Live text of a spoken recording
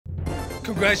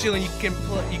Congratulations,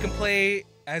 you can play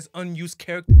as unused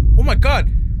character. Oh my god,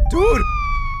 dude!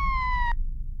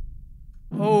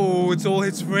 Oh, it's all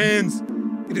his friends.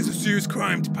 It is a serious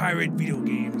crime to pirate video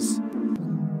games.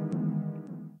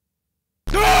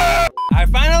 I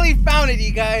finally found it,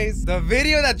 you guys. The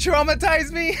video that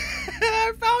traumatized me.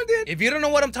 I found it. If you don't know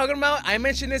what I'm talking about, I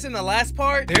mentioned this in the last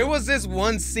part. There was this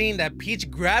one scene that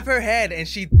Peach grabbed her head and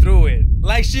she threw it.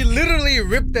 Like, she literally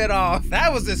ripped it off.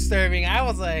 That was disturbing. I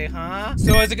was like, huh?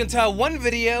 So as you can tell, one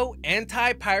video,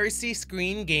 anti-piracy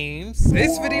screen games.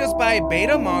 This video is by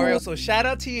Beta Mario, so shout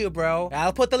out to you, bro.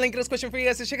 I'll put the link in the description for you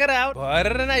guys to check it out. But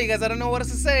other than that, you guys, I don't know what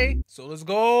else to say. So let's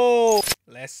go.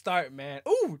 Let's start, man.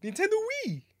 Ooh, Nintendo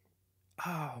Wii.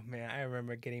 Oh, man, I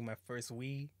remember getting my first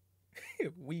Wii.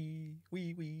 Wii.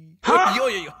 Huh?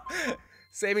 Yo.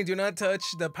 Saving, do not touch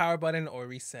the power button or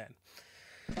reset.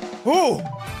 Ooh.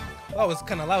 That was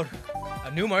kind of loud.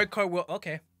 A new Mario Kart will,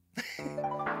 okay.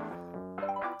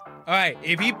 Alright,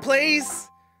 if he plays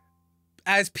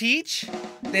as Peach,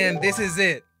 then this is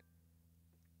it.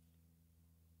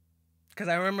 Because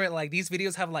I remember, like, these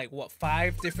videos have, like, what,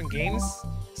 5 different games?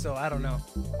 So, I don't know.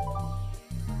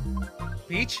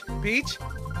 Peach?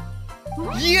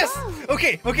 Yes!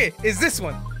 Okay, is this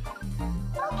one?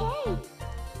 Okay.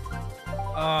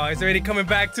 Oh, it's already coming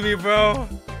back to me, bro.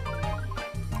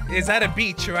 It's at a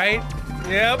beach, right?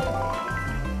 Yep.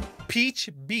 Peach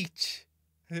Beach.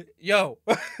 Yo.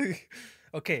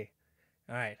 Okay.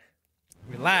 All right.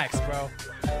 Relax, bro.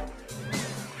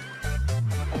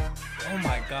 Oh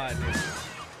my god, dude.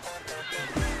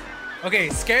 Okay,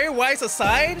 scary wise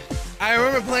aside, I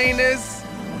remember playing this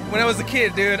when I was a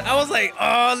kid, dude. I was like,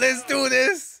 oh, let's do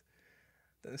this.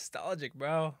 Nostalgic,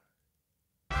 bro.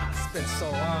 It's been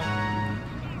so long.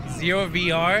 Zero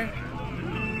VR.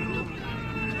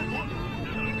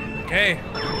 Okay,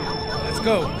 let's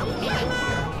go.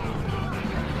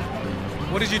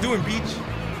 What is you doing, Peach?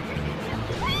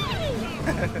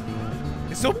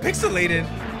 It's so pixelated.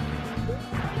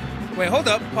 Wait, hold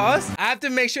up, pause. I have to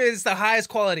make sure it's the highest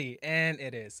quality, and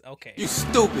it is. Okay. You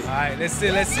stupid. All right, let's see.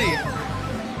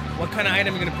 What kind of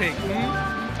item you gonna pick?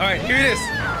 All right, here it is.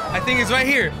 I think it's right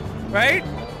here, right?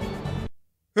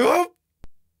 Oh,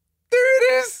 there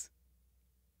it is.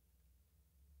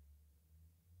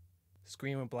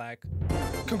 Scream in black.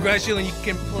 Congratulations,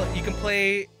 you can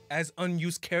play as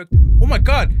unused character. Oh my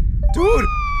god, dude!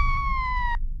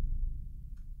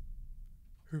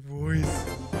 Her voice.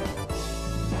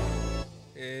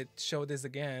 It showed this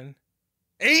again.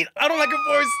 8. I don't like her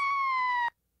voice.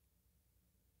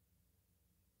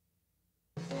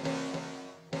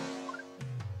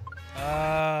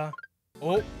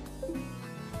 Oh.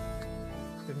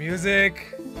 The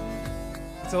music.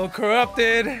 It's all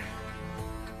corrupted.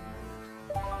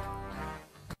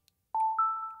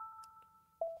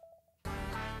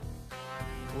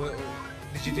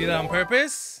 Did you do that on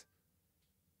purpose?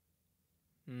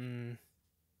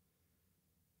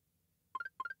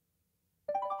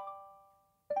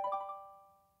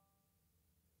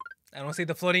 I don't see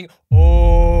the floating.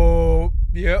 Oh,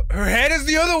 yeah. Her head is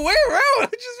the other way around. I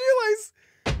just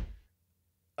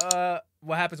realized.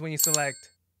 What happens when you select?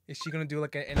 Is she gonna do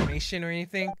like an animation or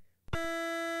anything?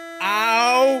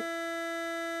 Ow!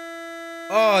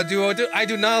 Oh, dude, I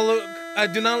do not look. I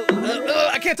do not.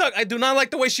 I can't talk. I do not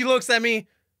like the way she looks at me.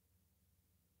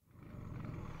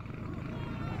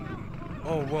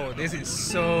 Oh, whoa, this is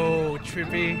so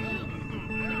trippy.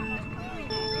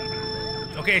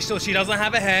 Okay, so she doesn't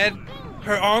have a head.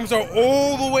 Her arms are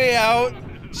all the way out.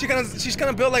 She's kind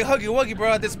of built like Huggy Wuggy,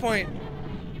 bro, at this point.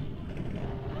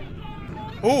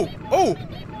 Oh,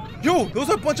 yo, those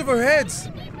are a bunch of her heads.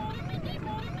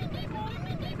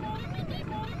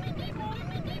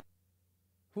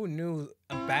 Who knew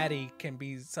a baddie can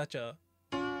be such a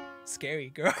scary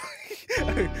girl?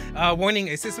 Warning,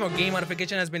 a system of game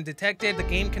modification has been detected. The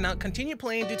game cannot continue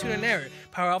playing due to an error.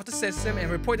 Power off the system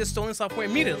and report the stolen software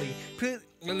immediately.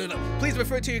 Please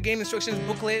refer to your game instructions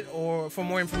booklet or for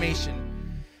more information.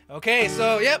 Okay,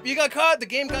 so yep, you got caught, the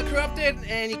game got corrupted,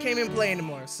 and you can't even play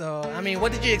anymore. So, I mean,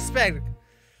 what did you expect?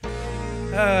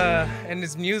 And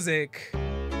this music.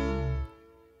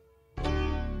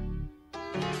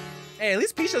 Hey, at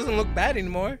least Peach doesn't look bad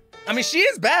anymore. I mean, she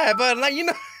is bad, but like, you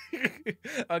know.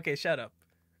 Okay, shut up.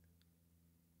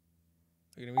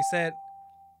 We're gonna reset.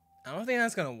 I don't think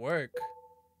that's gonna work.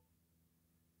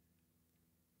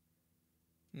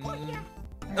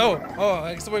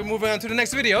 Oh, so we're moving on to the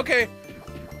next video. Okay.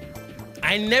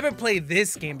 I never played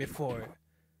this game before.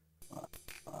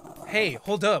 Hey,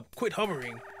 hold up. Quit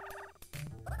hovering.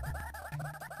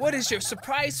 What is your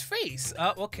surprised face?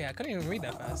 Okay, I couldn't even read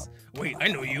that fast. Wait, I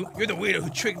know you. You're the waiter who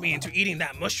tricked me into eating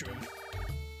that mushroom.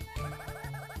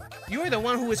 You are the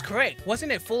one who is correct.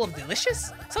 Wasn't it full of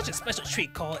delicious? Such a special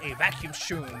treat called a vacuum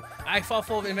shroom. I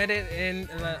thoughtful invented in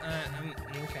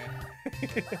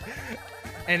okay.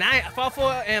 And I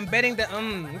thoughtful am betting that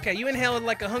okay, you inhaled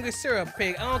like a hungry syrup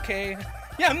pig. Okay.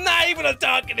 Yeah, I'm not able to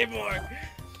talk anymore.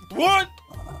 What?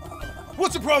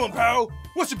 What's the problem, pal?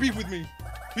 What's your beef with me?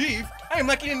 Beef? I am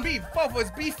like eating beef. Thoughtful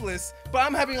is beefless, but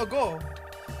I'm having a go.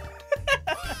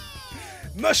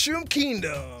 Mushroom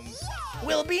Kingdom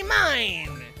will be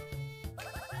mine.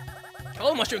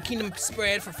 Oh, Mushroom Kingdom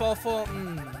spread for thoughtful.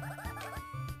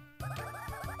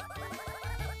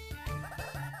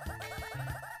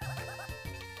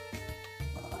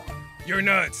 You're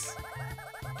nuts.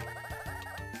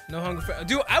 No hunger for—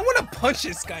 dude, I want to punch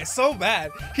this guy so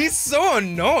bad. He's so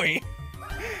annoying.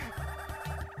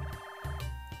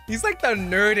 He's like the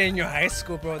nerd in your high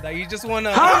school, bro, that you just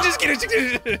wanna— I'm just kidding.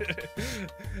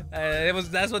 That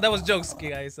was jokes,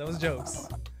 guys. That was jokes.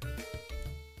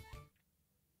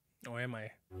 Or am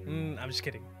I? I'm just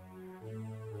kidding.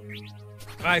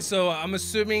 Alright, so I'm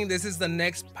assuming this is the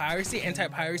next piracy,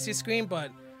 anti-piracy screen,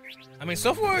 but I mean,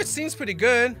 so far it seems pretty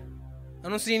good. I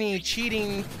don't see any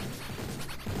cheating.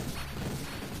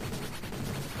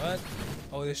 What?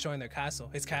 Oh, they're destroying their castle.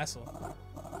 His castle.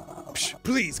 Psh,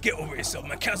 please get over yourself.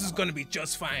 My castle's gonna be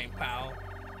just fine, pal.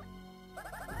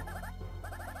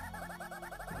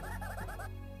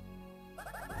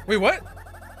 Wait, what?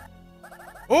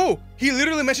 Oh, he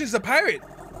literally mentions the pirate.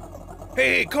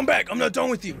 Hey, come back. I'm not done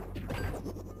with you.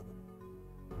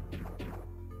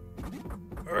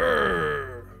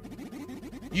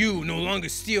 You no longer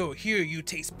steal. Here you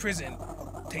taste prison.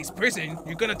 Taste prison?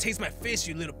 You're gonna taste my fish,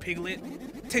 you little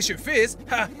piglet. Taste your fish?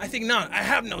 Ha, I think not. I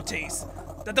have no taste.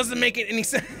 That doesn't make any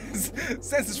sense.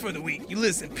 Senses for the weak. You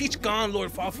listen. Peach gone,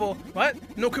 Lord Fawful. What?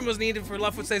 No criminals needed for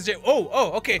Lawful says jail.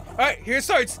 Oh, okay. Alright, here it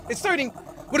starts. It's starting.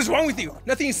 What is wrong with you?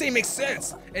 Nothing you say makes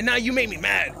sense. And now you make me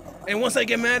mad. And once I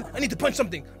get mad, I need to punch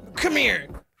something. Come here.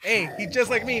 Hey, he's just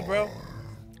like me, bro.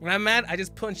 When I'm mad, I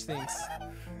just punch things.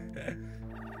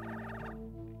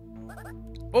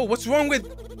 Oh, what's wrong with—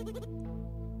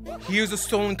 here's a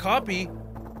stolen copy.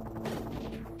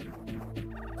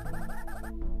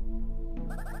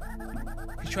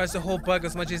 He tries to hold bug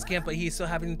as much as he can, but he's still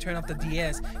having to turn off the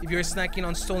DS. If you're snacking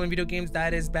on stolen video games,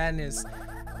 that is badness.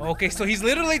 Okay, so he's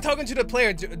literally talking to the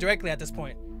player directly at this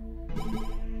point.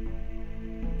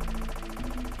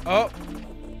 Oh.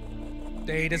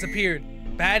 They disappeared.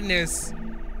 Badness.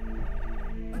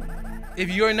 If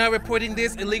you are not reporting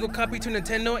this illegal copy to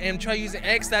Nintendo and try using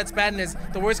X, that's badness.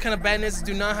 The worst kind of badness,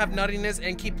 do not have naughtiness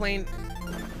and keep playing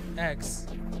X.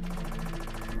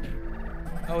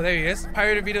 Oh, there he is.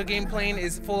 Pirated video game playing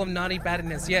is full of naughty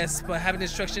badness. Yes, but having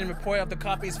destruction and report of the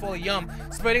copy is full of yum.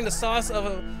 Spreading the sauce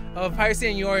of piracy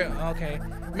and your— okay.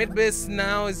 Midbis,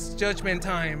 now is judgment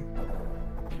time.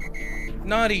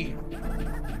 Naughty.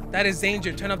 That is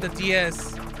danger. Turn off the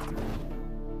DS.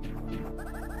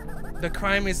 The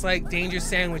crime is like danger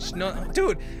sandwich. No,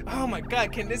 dude. Oh my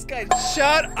God. Can this guy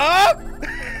shut up?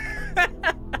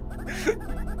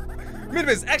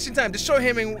 Midbis, action time. Destroy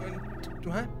him and—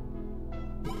 what?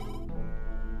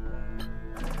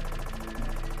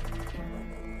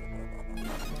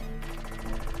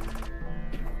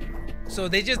 So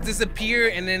they just disappear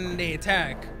and then they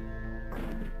attack.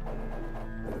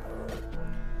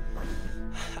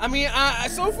 I mean,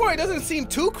 so far it doesn't seem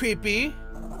too creepy.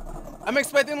 I'm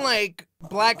expecting like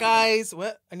black eyes.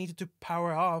 What? I need to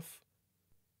power off.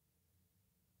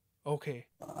 Okay.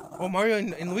 Oh, Mario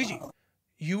and Luigi.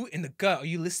 You in the gut. Are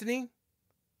you listening?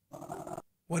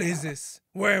 What is this?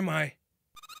 Where am I?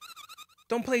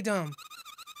 Don't play dumb.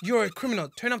 You're a criminal.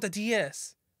 Turn off the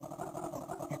DS.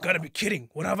 You gotta be kidding.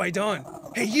 What have I done?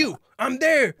 Hey, you! I'm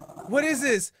there! What is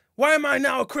this? Why am I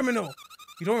now a criminal?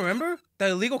 You don't remember? The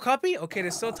illegal copy? Okay,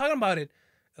 they're still talking about it.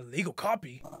 Illegal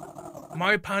copy?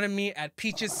 Mario pounded me at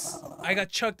Peaches. I got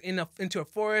chucked into a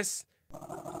forest.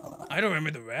 I don't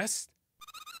remember the rest.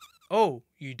 Oh,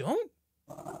 you don't?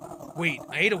 Wait,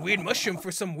 I ate a weird mushroom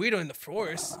for some weirdo in the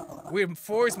forest. Weird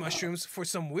forest mushrooms for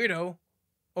some weirdo.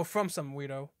 Or from some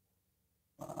weirdo.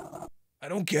 I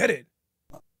don't get it.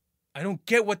 I don't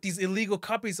get what these illegal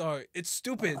copies are. It's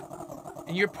stupid.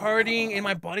 And you're partying in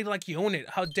my body like you own it.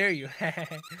 How dare you?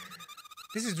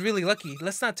 This is really lucky.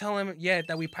 Let's not tell him yet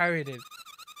that we pirated.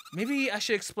 Maybe I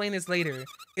should explain this later.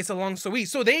 It's a long story.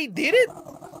 So they did it?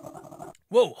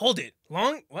 Whoa, hold it.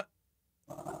 Long? What?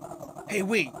 Hey,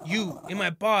 wait. You, in my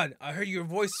bod. I heard your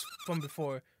voice from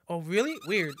before. Oh, really?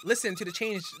 Weird. Listen to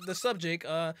change the subject.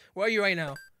 Where are you right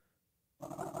now?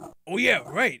 Oh, yeah,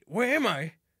 right. Where am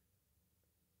I?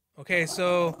 Okay,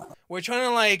 so we're trying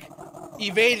to like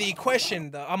evade the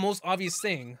question, the most obvious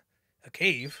thing. A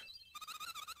cave.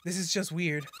 This is just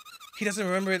weird. He doesn't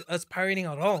remember us pirating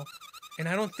at all. And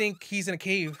I don't think he's in a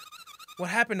cave. What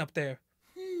happened up there?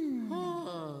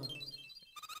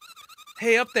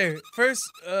 Hey, up there. First,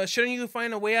 shouldn't you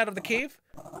find a way out of the cave?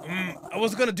 I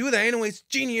was gonna do that anyways.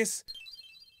 Genius.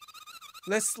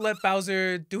 Let's let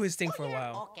Bowser do his thing for a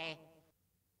while. Okay.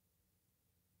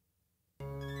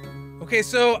 Okay,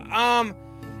 so,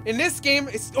 in this game,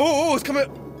 it's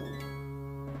coming.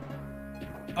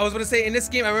 I was gonna say, in this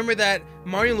game, I remember that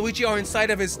Mario and Luigi are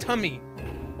inside of his tummy.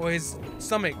 Or his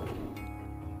stomach.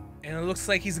 And it looks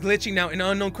like he's glitching now. An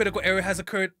unknown critical error has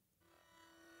occurred.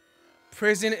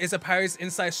 Prison is a pirate's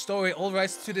inside story. All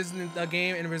rights to this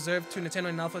game and reserved to Nintendo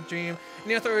and Alpha Dream.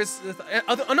 Any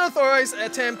unauthorized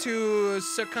attempt to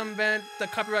circumvent the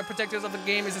copyright protectors of the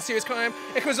game is a serious crime.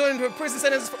 It could result in a prison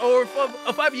sentence for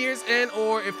 5 years and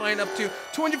or a fine up to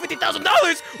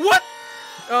 $250,000. What?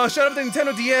 Shut up the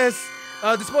Nintendo DS.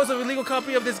 Dispose of a legal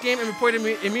copy of this game and report it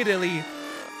immediately.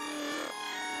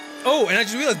 Oh, and I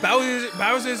just realized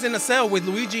Bowser's in a cell with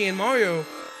Luigi and Mario.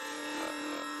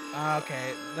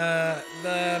 Okay,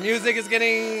 the music is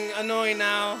getting annoying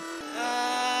now.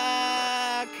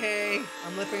 Okay,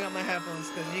 I'm lifting up my headphones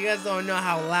because you guys don't know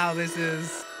how loud this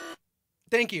is.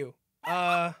 Thank you.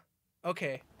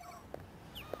 Okay.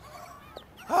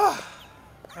 All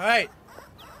right.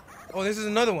 Oh, this is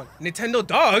another one. Nintendo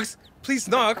dogs? Please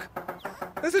knock.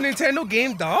 This is a Nintendo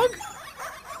game dog?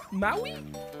 Maui?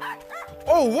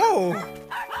 Oh, whoa.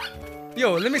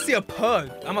 Yo, let me see a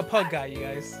pug. I'm a pug guy, you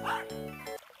guys.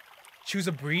 Choose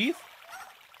a breed?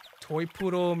 Toy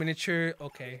poodle, miniature,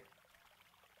 okay.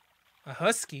 A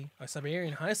husky, a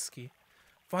Siberian husky.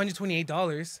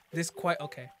 $428. This quite,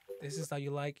 okay. This is how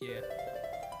you like, yeah.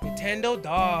 Nintendo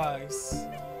dogs.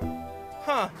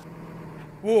 Huh.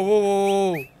 Whoa, whoa,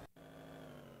 whoa, whoa.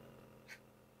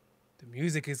 The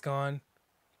music is gone.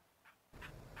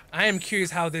 I am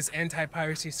curious how this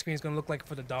anti-piracy screen is gonna look like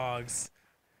for the dogs.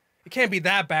 It can't be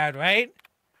that bad, right?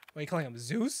 What are you calling him,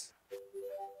 Zeus?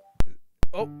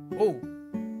 Oh.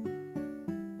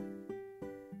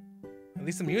 At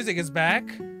least the music is back.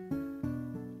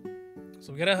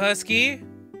 So we got a husky.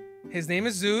 His name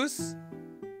is Zeus.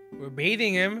 We're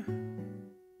bathing him.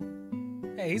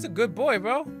 Hey, he's a good boy,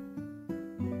 bro.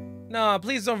 No,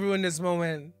 please don't ruin this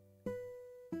moment.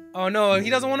 Oh no, he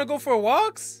doesn't want to go for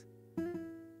walks?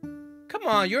 Come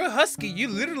on, you're a husky. You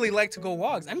literally like to go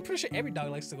walks. I'm pretty sure every dog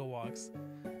likes to go walks.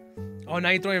 Oh, now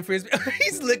you're throwing frisbee.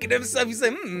 He's looking at himself. He's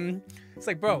like, It's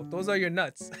like, bro, those are your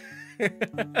nuts.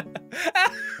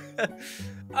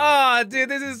 Oh, dude,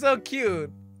 this is so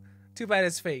cute. Too bad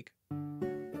it's fake.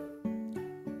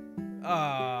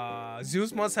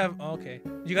 Zeus must have, okay.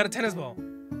 You got a tennis ball.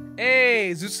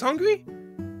 Hey, Zeus is hungry?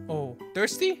 Oh,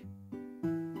 thirsty?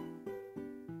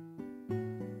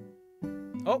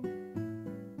 Oh.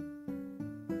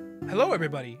 Hello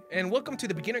everybody, and welcome to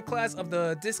the beginner class of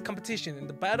the disc competition in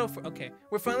the battle for, okay,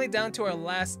 we're finally down to our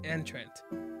last entrant.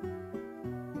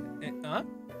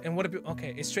 And what,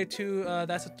 okay, it's straight to,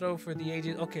 that's a throw for the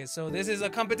ages. Okay, so this is a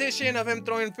competition of him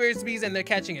throwing frisbees and they're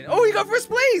catching it. Oh, he got first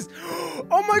place!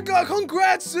 Oh my god,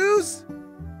 congrats, Zeus!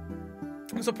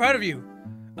 I'm so proud of you.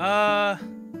 Yeah,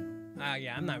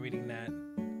 I'm not reading that.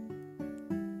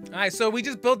 Alright, so we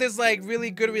just built this, like,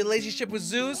 really good relationship with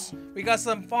Zeus. We got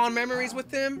some fond memories with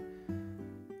him.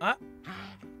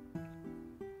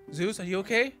 Zeus, are you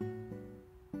okay?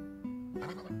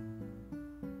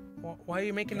 Why are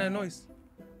you making that noise?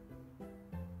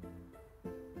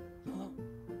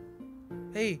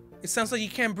 Hey, it sounds like you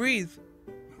can't breathe.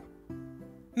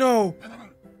 No!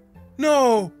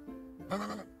 No!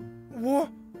 What?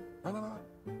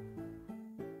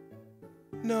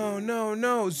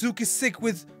 No. Zook is sick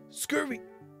with scurvy.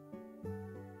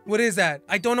 What is that?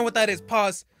 I don't know what that is.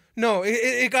 Pause. No,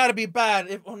 it gotta be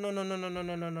bad. Oh,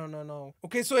 no.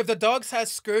 Okay, so if the dogs have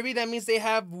scurvy, that means they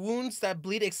have wounds that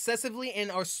bleed excessively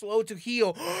and are slow to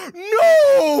heal.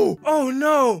 No! Oh,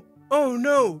 no. Oh,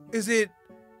 no. Is it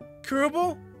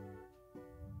curable?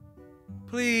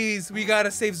 Please, we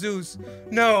gotta save Zeus.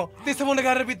 No, this one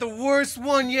gotta be the worst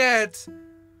one yet.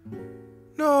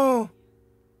 No.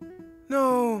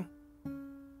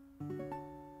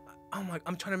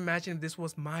 I'm trying to imagine if this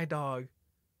was my dog.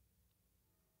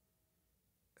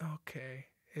 Okay.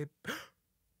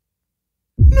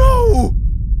 No!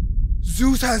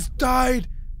 Zeus has died!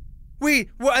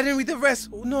 Wait, well, I didn't read the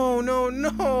rest. No.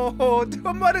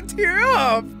 I'm about to tear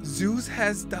up. Zeus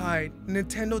has died.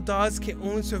 Nintendo dogs can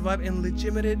only survive in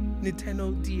legitimate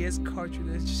Nintendo DS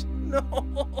cartridge. No!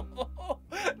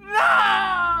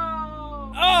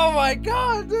 Oh my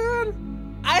god, dude!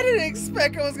 I didn't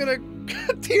expect I was gonna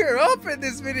tear up in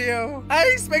this video. I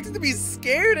expected to be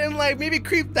scared and like maybe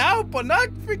creeped out, but not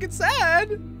freaking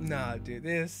sad. Nah, dude,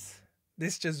 this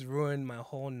just ruined my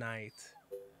whole night.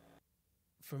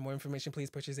 For more information, please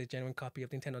purchase a genuine copy of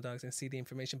Nintendo Dogs and see the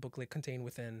information booklet contained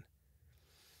within.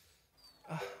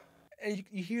 And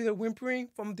you hear the whimpering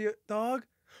from the dog?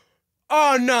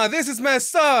 Oh no, this is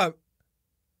messed up.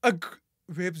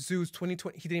 Rip Zeus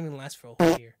 2020. He didn't even last for a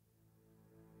whole year.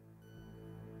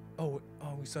 Oh,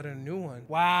 we started a new one.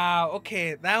 Wow.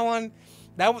 Okay, that one,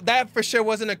 that for sure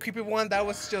wasn't a creepy one. That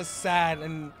was just sad,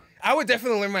 and I would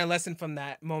definitely learn my lesson from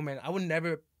that moment. I would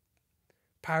never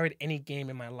pirate any game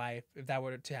in my life if that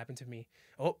were to happen to me.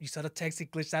 Oh, you saw the text.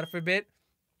 It glitched out for a bit.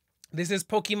 This is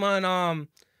Pokemon.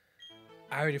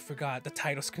 I already forgot the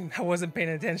title screen. I wasn't paying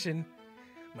attention.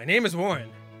 My name is Warren.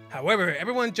 However,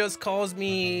 everyone just calls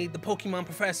me the Pokemon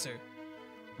Professor.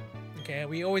 Okay,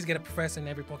 we always get a professor in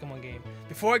every Pokemon game.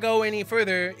 Before I go any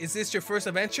further, is this your first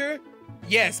adventure?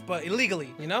 Yes, but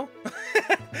illegally, you know?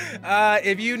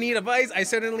 If you need advice, I'm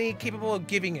certainly capable of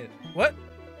giving it. What?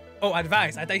 Oh,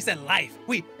 advice. I thought you said life.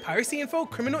 Wait, piracy info?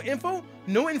 Criminal info?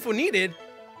 No info needed?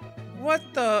 What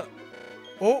the?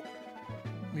 Oh,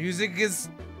 music is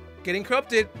getting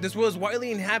corrupted. This world is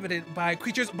widely inhabited by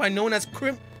creatures known as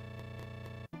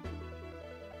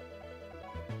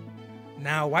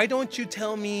Now, why don't you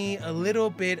tell me a little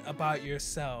bit about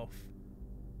yourself?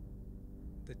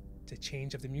 The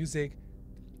change of the music.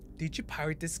 Did you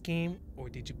pirate this game or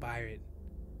did you buy it?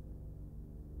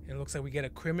 It looks like we get a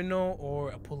criminal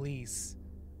or a police.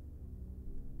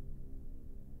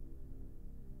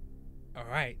 All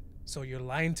right, so you're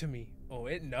lying to me. Oh,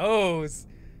 it knows.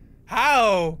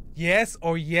 How? Yes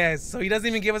or yes. So he doesn't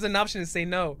even give us an option to say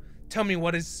no. Tell me,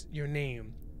 what is your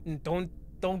name? And don't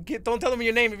tell him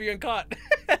your name if you're caught.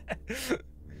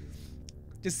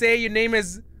 Just say your name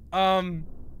is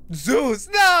Zeus.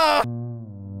 No.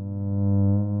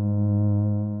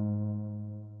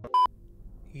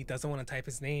 He doesn't want to type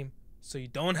his name, so you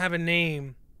don't have a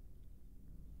name.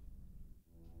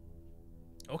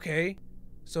 Okay,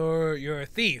 so you're a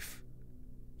thief.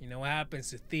 You know what happens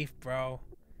to thief, bro.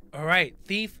 All right,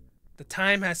 thief, the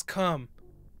time has come.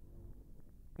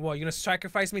 What, you're gonna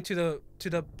sacrifice me to the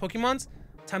Pokemons?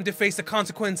 Time to face the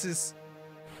consequences.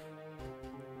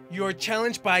 You're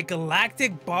challenged by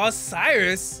Galactic Boss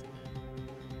Cyrus.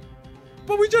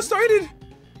 But we just started.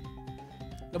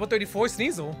 Level 34,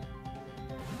 Sneasel.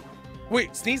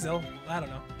 Wait, Sneasel? I don't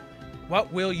know.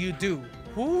 What will you do?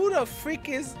 Who the freak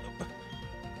is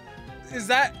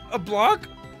that a block?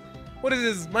 What is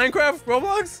this, Minecraft,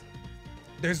 Roblox?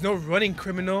 There's no running,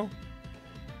 criminal.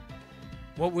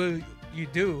 What will you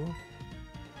do?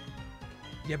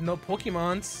 You have no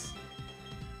Pokemons.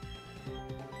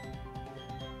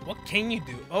 What can you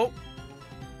do? Oh.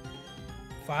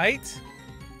 Fight?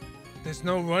 There's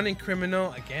no running,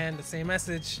 criminal. Again, the same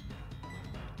message.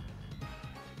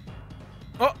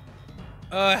 Oh.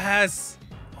 Has...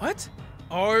 What?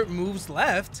 R moves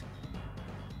left.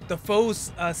 The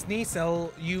foe's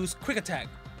Sneasel used Quick Attack,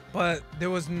 but there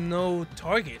was no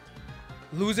target.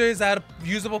 Loser is out of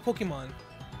usable Pokemon.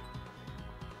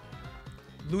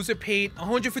 Loser paid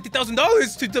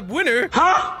 $150,000 to the winner.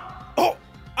 Huh? Oh,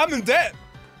 I'm in debt.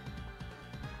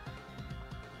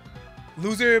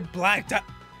 Loser blacked out.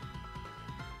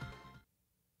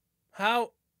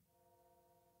 How?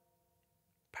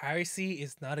 Piracy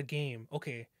is not a game.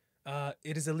 Okay.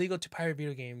 It is illegal to pirate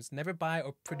video games. Never buy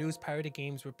or produce pirated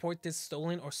games. Report this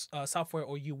stolen or software,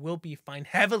 or you will be fined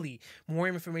heavily. More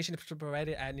information is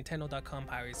provided at Nintendo.com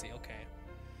Piracy. Okay.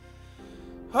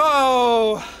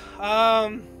 Oh,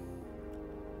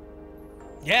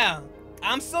 yeah.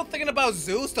 I'm still thinking about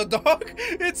Zeus the dog.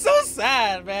 It's so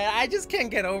sad, man. I just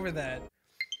can't get over that.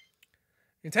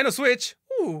 Nintendo Switch.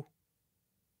 Ooh.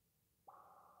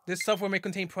 This software may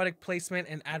contain product placement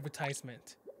and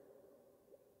advertisement.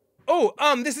 Oh,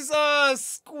 this is I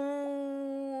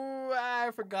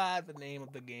forgot the name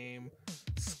of the game.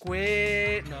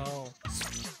 Squid, no.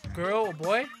 Girl or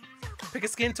boy? Pick a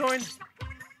skin tone.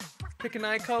 Pick an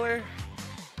eye color.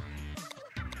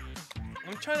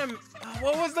 I'm trying to,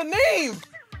 what was the name?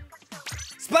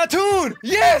 Splatoon!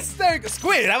 Yes, there you go.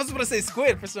 Squid, I was going to say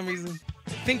squid for some reason.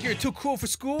 Think you're too cool for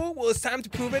school? Well, it's time to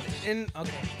prove it.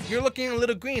 Okay, you're looking a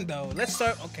little green though. Let's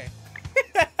start, okay.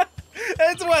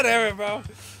 It's whatever, bro.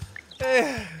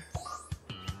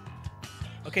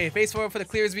 Okay, face forward for the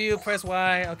clearest view, press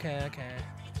Y. Okay.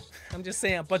 I'm just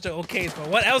saying a bunch of okays, but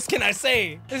what else can I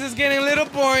say? This is getting a little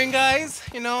boring, guys.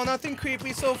 You know, nothing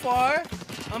creepy so far.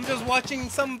 I'm just watching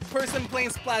some person playing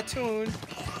Splatoon,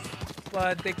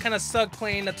 but they kind of suck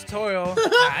playing the tutorial.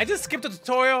 I just skipped the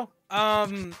tutorial.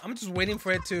 I'm just waiting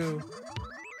for it to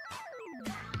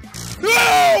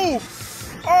No!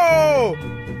 Oh!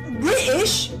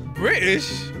 British?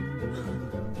 British?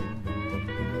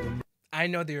 I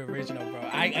know the original, bro.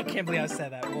 I can't believe I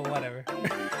said that. Well, whatever.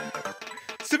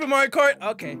 Super Mario Kart?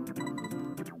 Okay.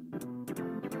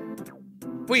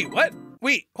 Wait, what?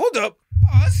 Wait, hold up.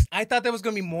 Pause. I thought there was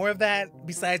gonna be more of that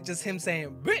besides just him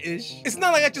saying British. It's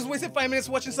not like I just wasted 5 minutes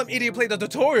watching some idiot play the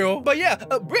tutorial. But yeah,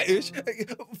 British.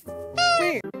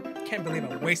 Can't believe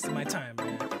I wasted my time,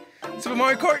 man. Super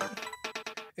Mario Kart?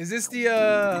 Is this the,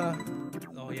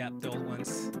 oh yeah, the old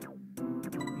ones.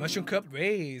 Mushroom Cup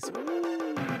Race.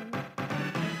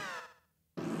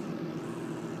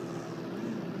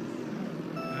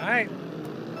 Alright.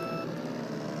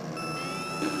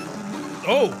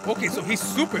 Oh, okay, so he's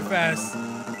super fast.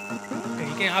 Okay,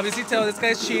 you can obviously tell this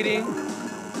guy's cheating.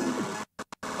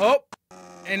 Oh,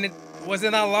 and it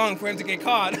wasn't that long for him to get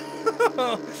caught.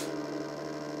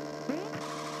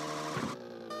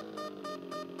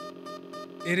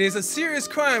 It is a serious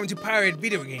crime to pirate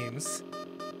video games.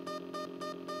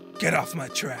 Get off my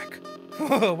track.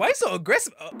 Why so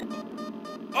aggressive? Oh,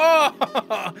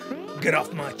 get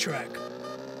off my track.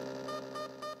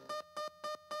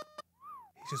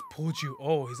 He just pulled you.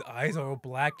 Oh, his eyes are all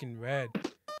black and red.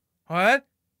 What?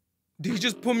 Did he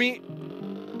just pull me?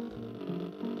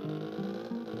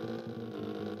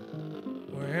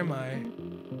 Where am I?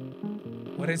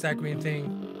 What is that green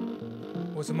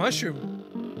thing? Oh, it's a mushroom.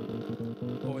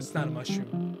 Oh, it's not a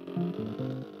mushroom.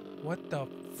 What the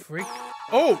freak?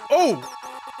 Oh, oh!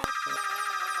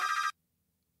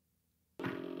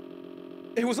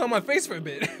 It was on my face for a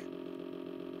bit.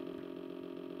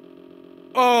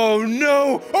 Oh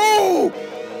no! Oh!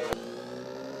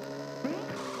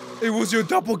 It was your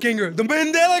doppelganger, the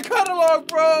Mandela catalog,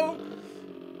 bro!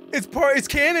 It's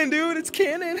canon, dude, it's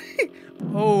canon.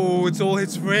 Oh, it's all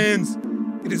his friends.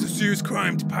 It is a serious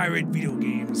crime to pirate video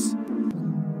games.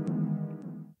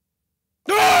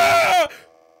 Ah!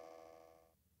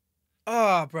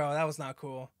 Oh, bro, that was not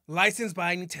cool. Licensed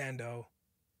by Nintendo.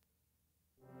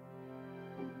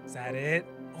 Is that it?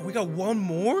 Oh, we got one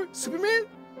more? Superman?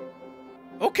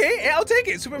 Okay, I'll take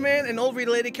it. Superman and all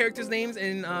related characters' names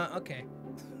and, okay.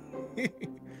 They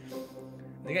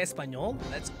got Espanol?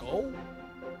 Let's go.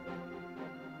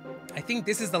 I think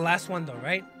this is the last one though,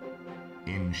 right?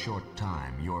 In short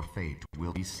time, your fate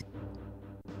will be seen.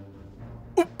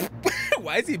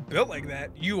 Why is he built like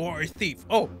that? You are a thief.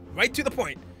 Oh, right to the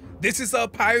point. This is a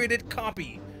pirated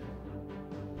copy.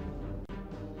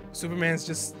 Superman's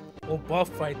just all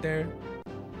buff right there.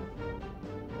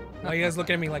 Why are you guys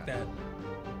looking at me like that?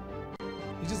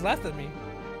 You just laughed at me.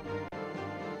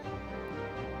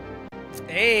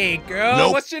 Hey, girl,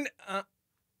 nope. What's your...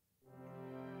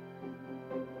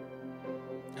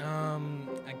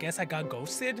 I guess I got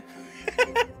ghosted?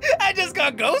 I just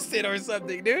got ghosted or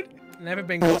something, dude. Never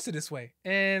been ghosted this way.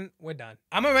 And we're done.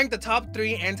 I'm gonna rank the top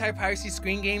 3 anti-piracy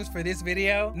screen games for this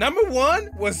video. Number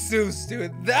 1 was Zeus,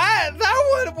 dude. That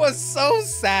one was so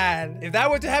sad. If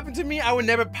that were to happen to me, I would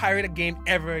never pirate a game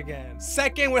ever again.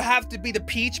 Second would have to be the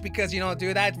Peach because, you know,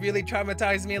 dude, that really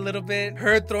traumatized me a little bit.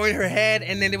 Her throwing her head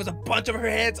and then there was a bunch of her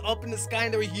heads up in the sky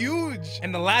and they were huge.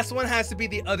 And the last one has to be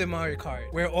the other Mario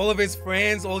Kart where all of his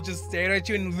friends all just stared at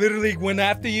you and literally went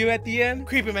after you at the end.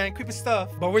 Creepy, man, creepy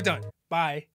stuff. But we're done. Bye.